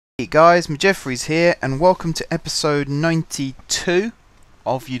Hey guys, Jeffries here, and welcome to episode 92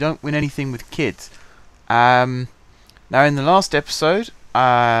 of You Don't Win Anything with Kids. Now in the last episode,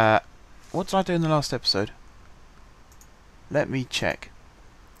 what did I do in the last episode? Let me check.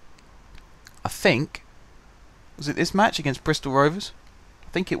 I think, was it this match against Bristol Rovers?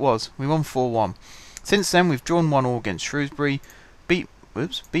 I think it was. We won 4-1. Since then, we've drawn 1-1 against Shrewsbury, beat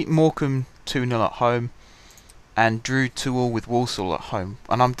Morecambe 2-0 at home, and drew 2-2 with Walsall at home.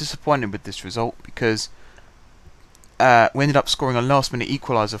 And I'm disappointed with this result because we ended up scoring a last-minute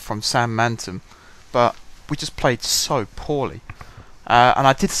equaliser from Sam Manton, but we just played so poorly. And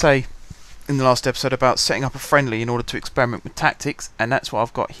I did say in the last episode about setting up a friendly in order to experiment with tactics, and that's what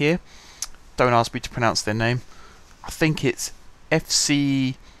I've got here. Don't ask me to pronounce their name. I think it's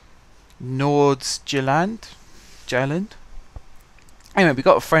FC Nordsjælland. Anyway, we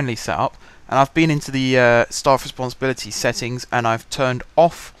got a friendly set up, and I've been into the staff responsibility settings, and I've turned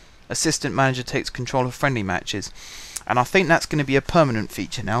off assistant manager takes control of friendly matches. And I think that's going to be a permanent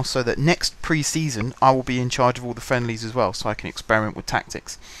feature now, so that next pre-season I will be in charge of all the friendlies as well, so I can experiment with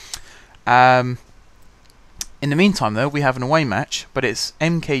tactics. In the meantime though, we have an away match, but it's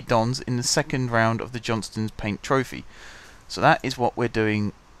MK Dons in the second round of the Johnston's Paint Trophy. So that is what we're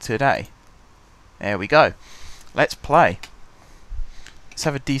doing today. There we go. Let's play. Let's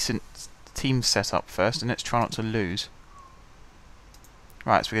have a decent team set up first, and let's try not to lose.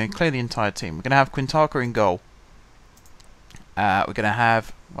 Right, so we're going to clear the entire team. We're going to have Quintaka in goal. We're going to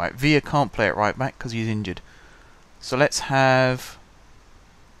have... Right, Villa can't play at right back because he's injured. So let's have...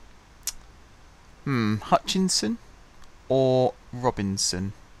 Hutchinson or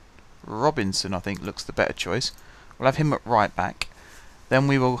Robinson? Robinson, I think, looks the better choice. We'll have him at right back. Then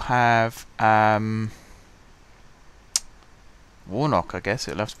we will have... Warnock, I guess.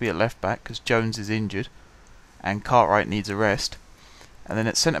 It'll have to be at left back because Jones is injured and Cartwright needs a rest. And then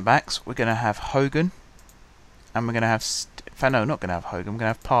at centre backs, we're going to have Hogan, and we're going to have... no, not going to have Hogan. We're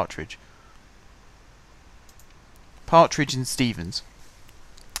going to have Partridge. Partridge and Stevens.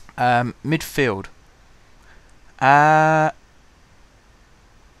 Midfield.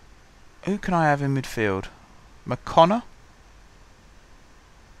 Who can I have in midfield? McConnor?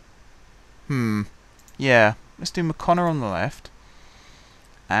 Yeah. Let's do McConnor on the left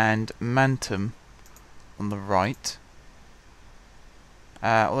and Mantum on the right.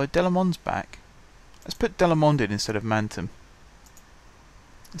 Although Delamond's back. Let's put Delamond in instead of Mantum.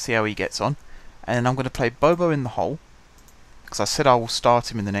 Let's see how he gets on. And then I'm going to play Bobo in the hole, because I said I will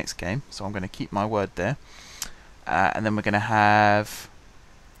start him in the next game, so I'm going to keep my word there. And then we're going to have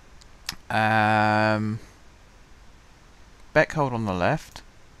Beckhold on the left.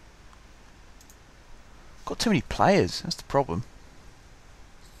 Got too many players, that's the problem.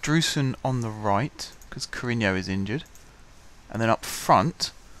 Drewson on the right, because Carino is injured. And then up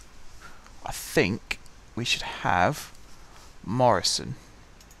front, I think we should have Morrison.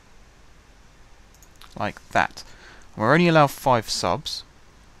 Like that. We're only allowed 5 subs.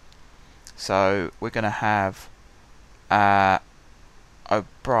 So we're going to have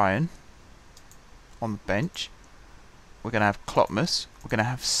O'Brien on the bench. We're going to have Klopmas. We're going to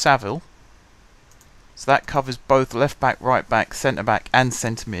have Saville. So that covers both left back, right back, centre back and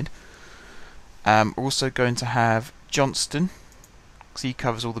centre mid. We're also going to have Johnston, because he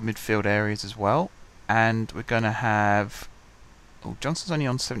covers all the midfield areas as well. And we're going to have... Oh, Johnston's only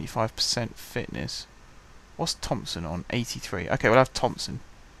on 75% fitness. What's Thompson on? 83. Okay, we'll have Thompson.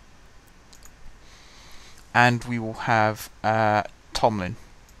 And we will have Tomlin,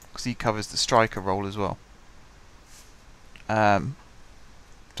 because he covers the striker role as well. Does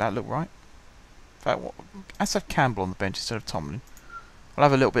that look right? Let's have Campbell on the bench instead of Tomlin. We'll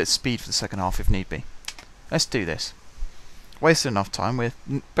have a little bit of speed for the second half if need be. Let's do this. Wasted enough time. We're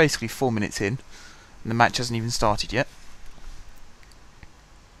basically 4 minutes in, and the match hasn't even started yet.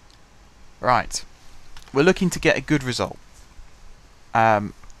 Right. We're looking to get a good result.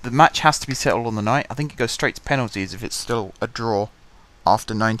 The match has to be settled on the night. I think it goes straight to penalties if it's still a draw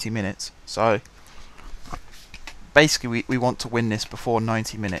after 90 minutes. So, basically we want to win this before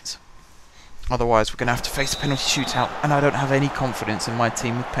 90 minutes. Otherwise we're going to have to face a penalty shootout, and I don't have any confidence in my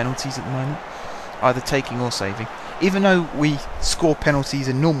team with penalties at the moment, either taking or saving. Even though we score penalties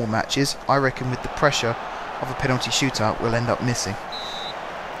in normal matches, I reckon with the pressure of a penalty shootout we'll end up missing.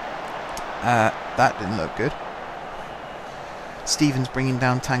 That didn't look good. Stevens bringing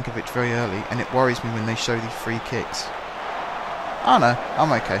down Tankovic very early, and it worries me when they show these free kicks. Oh no,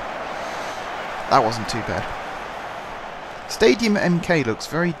 I'm okay. That wasn't too bad. Stadium MK looks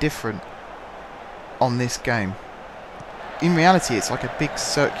very different on this game. In reality it's like a big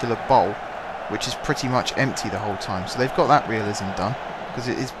circular bowl which is pretty much empty the whole time, so they've got that realism done. because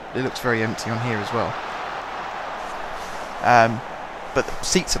it looks very empty on here as well. But the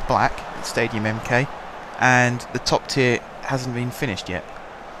seats are black at Stadium MK, and the top tier hasn't been finished yet.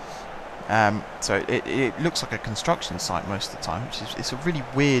 So it looks like a construction site most of the time, which is it's a really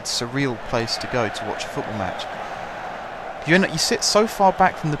weird, surreal place to go to watch a football match. You sit so far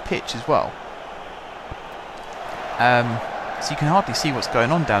back from the pitch as well, so you can hardly see what's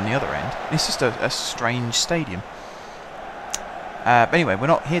going on down the other end. It's just a strange stadium. But anyway, we're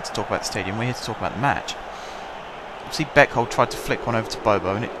not here to talk about the stadium, we're here to talk about the match. See, Beckhold tried to flick one over to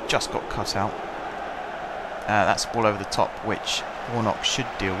Bobo and it just got cut out. That's the ball over the top, which Warnock should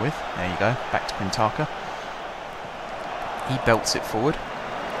deal with. There you go, back to Quintaka. He belts it forward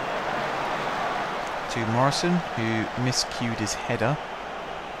to Morrison, who miscued his header.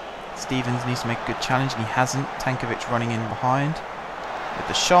 Stevens needs to make a good challenge, and he hasn't. Tankovic running in behind with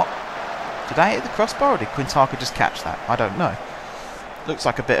the shot. Did I hit the crossbar, or did Quintaka just catch that? I don't know. Looks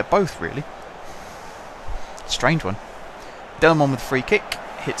like a bit of both, really. Strange one. Delamond with a free kick,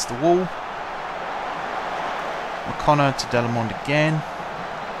 hits the wall. O'Connor to Delamond again.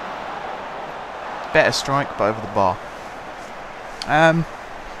 Better strike, but over the bar.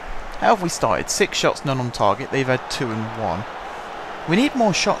 How have we started? 6 shots, none on target. They've had 2 and 1. We need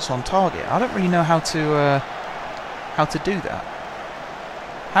more shots on target. I don't really know how to do that.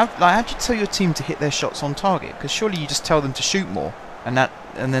 How do you tell your team to hit their shots on target? Because surely you just tell them to shoot more, and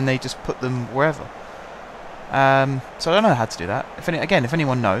then they just put them wherever. So I don't know how to do that. If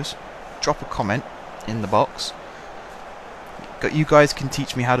anyone knows, drop a comment in the box. You guys can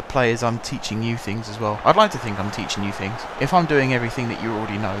teach me how to play as I'm teaching you things as well. I'd like to think I'm teaching you things. If I'm doing everything that you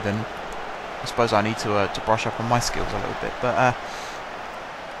already know, then I suppose I need to brush up on my skills a little bit. But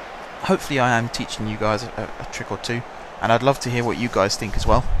hopefully I am teaching you guys a trick or two. And I'd love to hear what you guys think as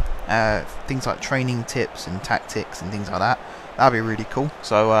well. Things like training tips and tactics and things like that. That'd be really cool.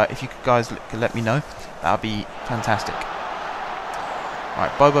 So if you guys could let me know, that'd be fantastic.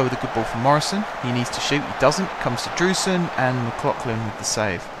 Right, Bobo with a good ball from Morrison. He needs to shoot, he doesn't. Comes to Drewson, and McLaughlin with the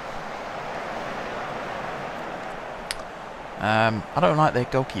save. I don't like their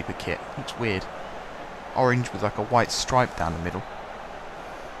goalkeeper kit. Looks weird. Orange with like a white stripe down the middle.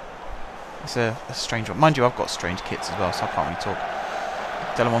 It's a strange one. Mind you, I've got strange kits as well, so I can't really talk.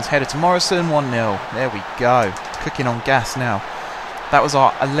 Delamond's header to Morrison, 1-0. There we go. Cooking on gas now. That was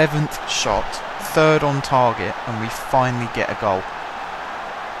our 11th shot, 3rd on target, and we finally get a goal.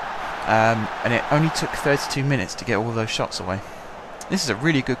 And it only took 32 minutes to get all those shots away. This is a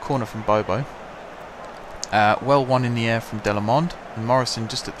really good corner from Bobo. Well won in the air from Delamond, and Morrison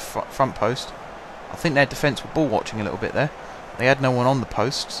just at the front post. I think their defence were ball watching a little bit there. They had no one on the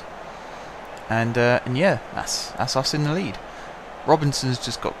posts. And yeah, that's us in the lead. Robinson's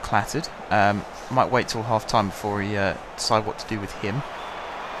just got clattered. Might wait till half time before we decide what to do with him.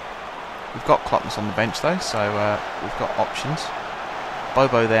 We've got Kloppmus on the bench though, so we've got options.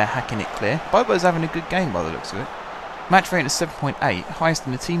 Bobo there hacking it clear. Bobo's having a good game by the looks of it. Match rating is 7.8, highest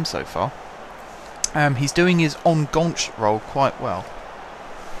in the team so far. He's doing his on Gonch role quite well.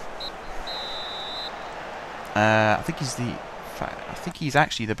 I think he's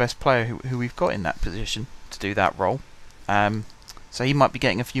actually the best player who we've got in that position to do that role. So he might be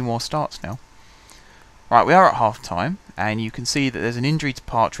getting a few more starts now. Right, we are at half time, and you can see that there's an injury to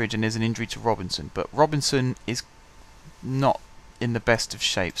Partridge and there's an injury to Robinson, but Robinson is not in the best of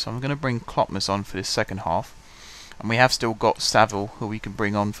shape, so I'm going to bring Kloppmus on for this second half, and we have still got Saville who we can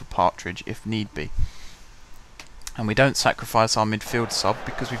bring on for Partridge if need be. And we don't sacrifice our midfield sub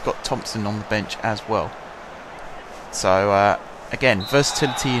because we've got Thompson on the bench as well. So again,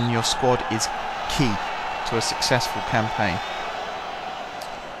 versatility in your squad is key to a successful campaign.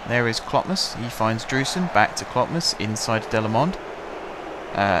 There is Kloppmus. He finds Drewson. Back to Kloppmus. Inside Delamond.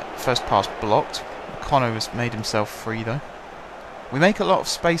 First pass blocked. Connor has made himself free though. We make a lot of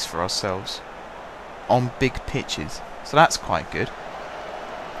space for ourselves on big pitches, so that's quite good.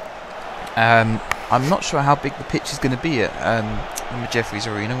 I'm not sure how big the pitch is going to be at the Jefferies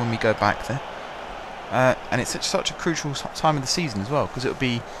Arena when we go back there. And it's such a crucial time of the season as well, because it'll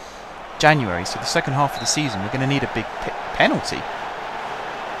be January, so the second half of the season we're going to need a big penalty.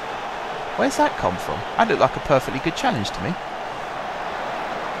 Where's that come from? That looked like a perfectly good challenge to me.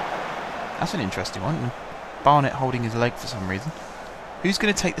 That's an interesting one. And Barnett holding his leg for some reason. Who's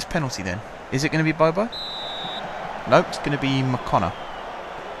going to take this penalty then? Is it going to be Bobo? Nope, it's going to be McConnor.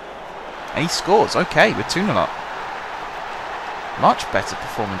 And he scores. Okay, we're 2-0 up. Much better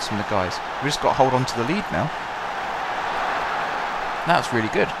performance from the guys. We've just got to hold on to the lead now. That's really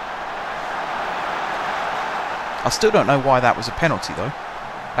good. I still don't know why that was a penalty though.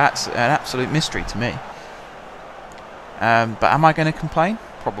 That's an absolute mystery to me. But am I going to complain?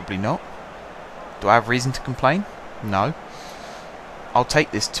 Probably not. Do I have reason to complain? No. I'll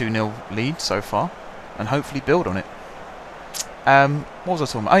take this 2-0 lead so far and hopefully build on it. What was I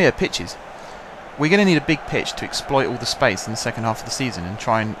talking about? Oh yeah, pitches. We're going to need a big pitch to exploit all the space in the second half of the season and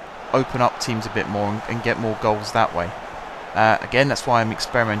try and open up teams a bit more and get more goals that way. Again, that's why I'm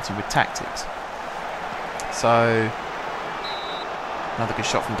experimenting with tactics. So, another good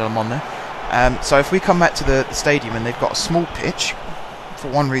shot from Delamond there. So if we come back to the stadium and they've got a small pitch, for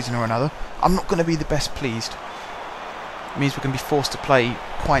one reason or another, I'm not going to be the best pleased. It means we're going to be forced to play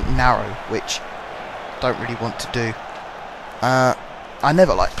quite narrow, which I don't really want to do. I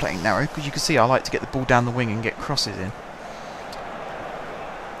never like playing narrow, because you can see I like to get the ball down the wing and get crosses in.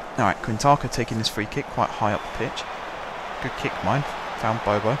 Alright, Quintana taking this free kick quite high up the pitch. Good kick, mine. Found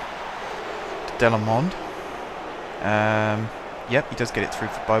Bobo. Delamond. Yep, he does get it through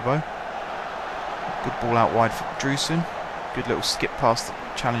for Bobo. Good ball out wide for Drusen. Good little skip past the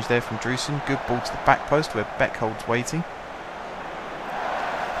challenge there from Drusen. Good ball to the back post where Beckhold's waiting.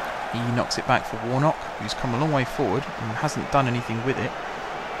 He knocks it back for Warnock, who's come a long way forward and hasn't done anything with it.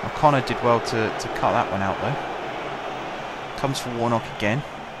 O'Connor did well to cut that one out though. Comes for Warnock again.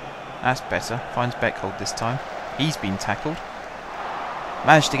 That's better. Finds Beckhold this time. He's been tackled.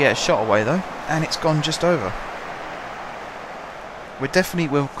 Managed to get a shot away though, and it's gone just over.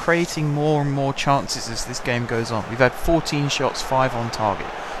 We're creating more and more chances as this game goes on. We've had 14 shots, 5 on target.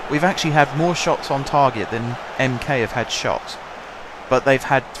 We've actually had more shots on target than MK have had shots. But they've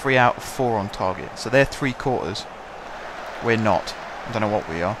had 3 out of 4 on target. So they're 3/4. We're not. I don't know what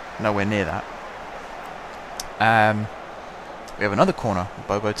we are. Nowhere near that. We have another corner.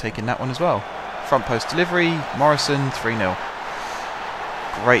 Bobo taking that one as well. Front post delivery. Morrison 3-0.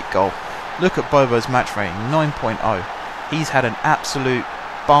 Great goal. Look at Bobo's match rating. 9.0. He's had an absolute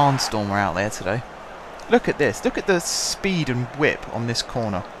barnstormer out there today. Look at this. Look at the speed and whip on this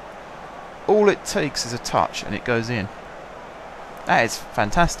corner. All it takes is a touch and it goes in. That is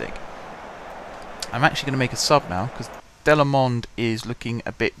fantastic. I'm actually going to make a sub now because Delamond is looking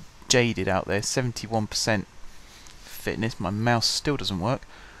a bit jaded out there. 71% fitness. My mouse still doesn't work.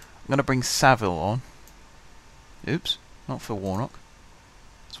 I'm going to bring Saville on. Oops, not for Warnock.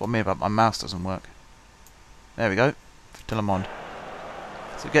 That's what I mean about my mouse doesn't work. There we go. For Delamond.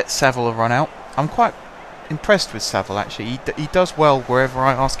 So get Saville a run out. I'm quite impressed with Saville actually. He does well wherever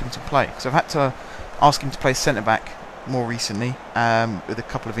I ask him to play. So I've had to ask him to play centre back more recently with a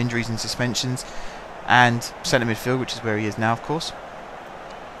couple of injuries and suspensions, and centre midfield, which is where he is now of course,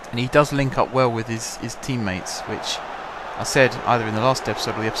 and he does link up well with his teammates, which I said either in the last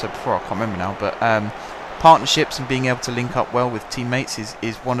episode or the episode before, I can't remember now, but partnerships and being able to link up well with teammates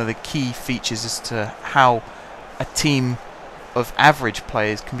is one of the key features as to how a team of average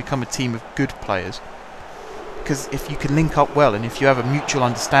players can become a team of good players, because if you can link up well and if you have a mutual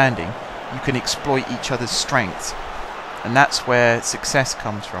understanding, you can exploit each other's strengths. And that's where success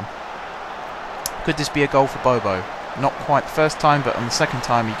comes from. Could this be a goal for Bobo? Not quite the first time, but on the second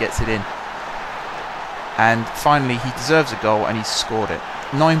time he gets it in. And finally he deserves a goal and he's scored it.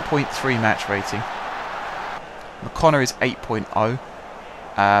 9.3 match rating. McConnor is 8.0.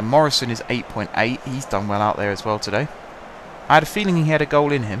 Morrison is 8.8. He's done well out there as well today. I had a feeling he had a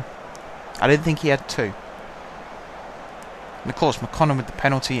goal in him. I didn't think he had 2. And of course McConnor with the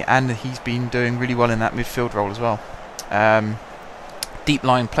penalty, and he's been doing really well in that midfield role as well. Deep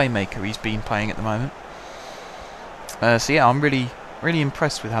line playmaker he's been playing at the moment. So yeah, I'm really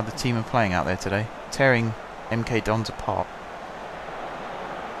impressed with how the team are playing out there today, tearing MK Dons apart.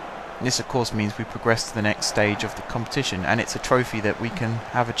 This of course means we progress to the next stage of the competition, and it's a trophy that we can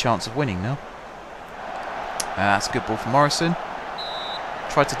have a chance of winning now. That's a good ball for Morrison.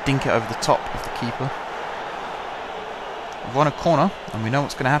 Tried to dink it over the top of the keeper. We've won a corner, and we know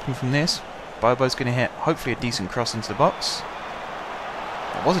what's going to happen from this. Bobo's going to hit, hopefully, a decent cross into the box.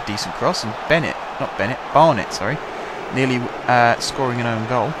 It was a decent cross, and Barnett, sorry, nearly scoring an own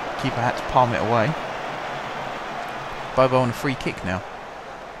goal. Keeper had to palm it away. Bobo on a free kick now.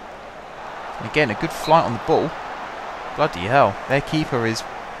 And again, a good flight on the ball. Bloody hell, their keeper is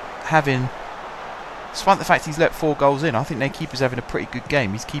having... Despite the fact he's let 4 goals in, I think their keeper's having a pretty good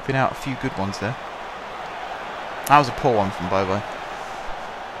game. He's keeping out a few good ones there. That was a poor one from Bobo.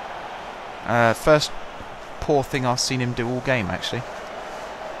 First poor thing I've seen him do all game, actually.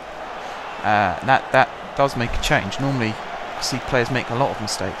 That does make a change. Normally, I see players make a lot of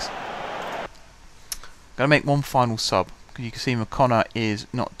mistakes. Going to make one final sub. You can see McConnor is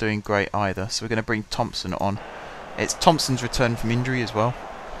not doing great either, so we're going to bring Thompson on. It's Thompson's return from injury as well.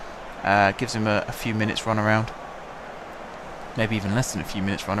 Gives him a few minutes run around. Maybe even less than a few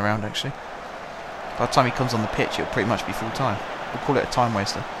minutes run around, actually. By the time he comes on the pitch, it'll pretty much be full time. We'll call it a time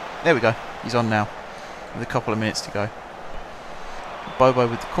waster. There we go. He's on now, with a couple of minutes to go. Bobo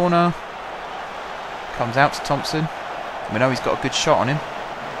with the corner. Comes out to Thompson. We know he's got a good shot on him.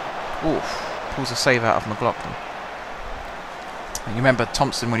 Oof. Pulls a save out of McLaughlin. And you remember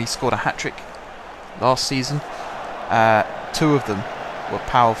Thompson when he scored a hat-trick last season? 2 of them were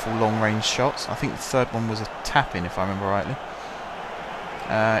powerful long-range shots. I think the third one was a tap-in, if I remember rightly.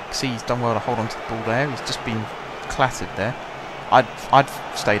 See, he's done well to hold on to the ball there. He's just been clattered there. I'd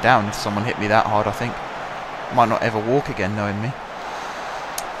stay down if someone hit me that hard, I think. Might not ever walk again, knowing me.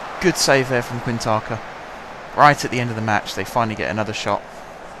 Good save there from Quintana. Right at the end of the match, they finally get another shot.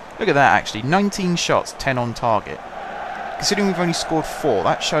 Look at that, actually. 19 shots, 10 on target. Considering we've only scored 4,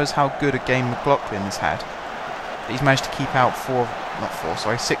 that shows how good a game McLaughlin has had. He's managed to keep out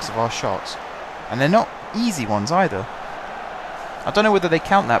 6 of our shots. And they're not easy ones either. I don't know whether they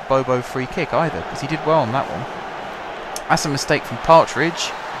count that Bobo free kick either, because he did well on that one. That's a mistake from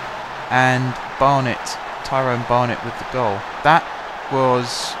Partridge. And Tyrone Barnett with the goal. That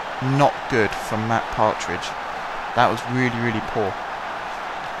was not good from Matt Partridge. That was really, really poor.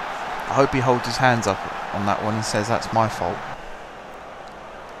 I hope he holds his hands up on that one and says that's my fault.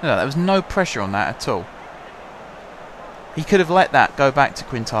 No, there was no pressure on that at all. He could have let that go back to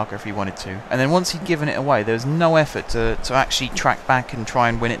Quintana if he wanted to. And then once he'd given it away, there was no effort to actually track back and try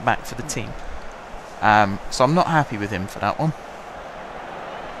and win it back for the team. So I'm not happy with him for that one.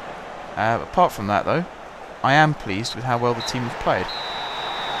 Apart from that, though, I am pleased with how well the team have played.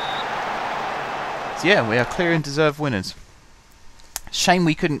 So yeah, we are clear and deserved winners. Shame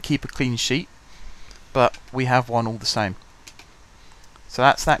we couldn't keep a clean sheet, but we have won all the same. So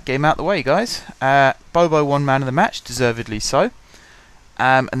that's that game out the way, guys. Bobo won man of the match, deservedly so.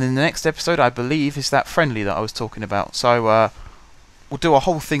 And then the next episode, I believe, is that friendly that I was talking about. So we'll do a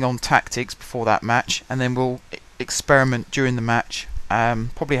whole thing on tactics before that match, and then we'll experiment during the match.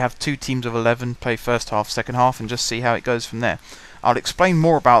 Probably have 2 teams of 11 play first half, second half, and just see how it goes from there. I'll explain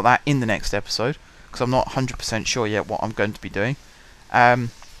more about that in the next episode, because I'm not 100% sure yet what I'm going to be doing.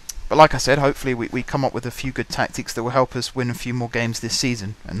 But like I said, hopefully we come up with a few good tactics that will help us win a few more games this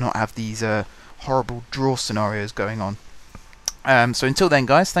season and not have these horrible draw scenarios going on. So until then,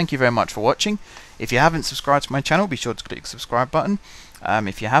 guys, thank you very much for watching. If you haven't subscribed to my channel, be sure to click the subscribe button.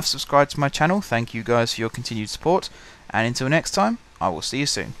 If you have subscribed to my channel, thank you guys for your continued support. And until next time, I will see you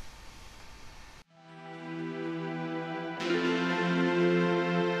soon.